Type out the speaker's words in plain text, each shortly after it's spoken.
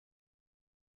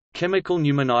Chemical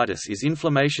pneumonitis is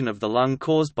inflammation of the lung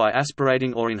caused by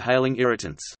aspirating or inhaling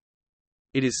irritants.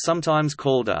 It is sometimes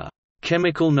called a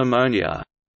chemical pneumonia,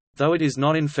 though it is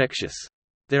not infectious.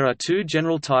 There are two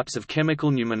general types of chemical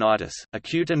pneumonitis,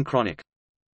 acute and chronic.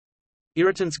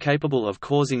 Irritants capable of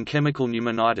causing chemical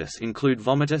pneumonitis include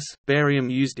vomitus, barium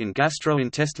used in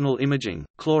gastrointestinal imaging,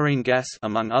 chlorine gas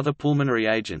among other pulmonary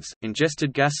agents,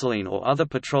 ingested gasoline or other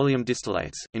petroleum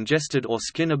distillates, ingested or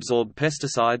skin-absorbed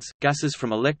pesticides, gases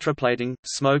from electroplating,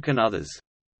 smoke and others.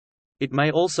 It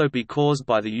may also be caused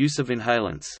by the use of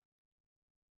inhalants.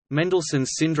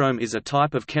 Mendelssohn's syndrome is a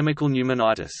type of chemical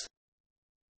pneumonitis.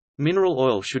 Mineral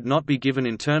oil should not be given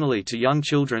internally to young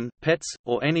children, pets,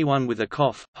 or anyone with a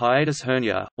cough, hiatus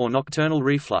hernia, or nocturnal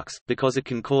reflux, because it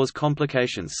can cause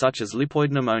complications such as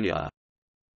lipoid pneumonia.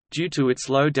 Due to its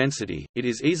low density, it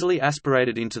is easily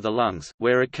aspirated into the lungs,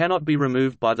 where it cannot be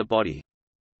removed by the body.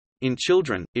 In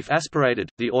children, if aspirated,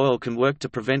 the oil can work to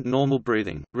prevent normal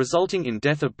breathing, resulting in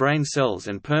death of brain cells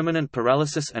and permanent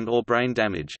paralysis and/or brain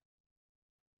damage.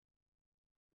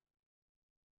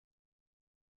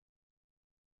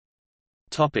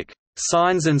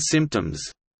 Signs and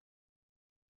symptoms.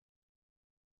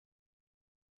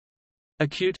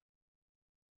 Acute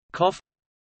cough,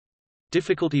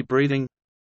 difficulty breathing,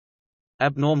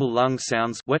 abnormal lung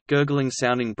sounds, wet, gurgling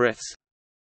sounding breaths,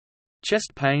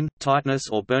 chest pain, tightness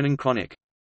or burning, chronic,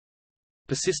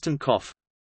 persistent cough,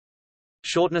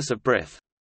 shortness of breath,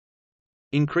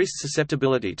 increased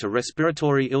susceptibility to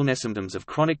respiratory illness. Symptoms of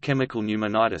chronic chemical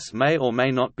pneumonitis may or may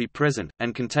not be present,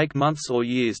 and can take months or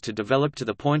years to develop to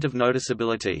the point of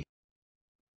noticeability.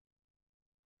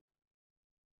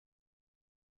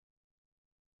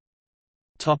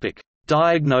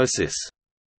 Diagnosis.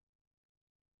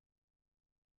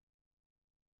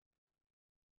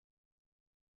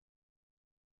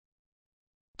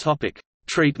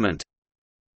 Treatment.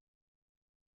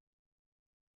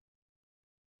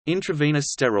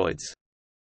 Intravenous steroids.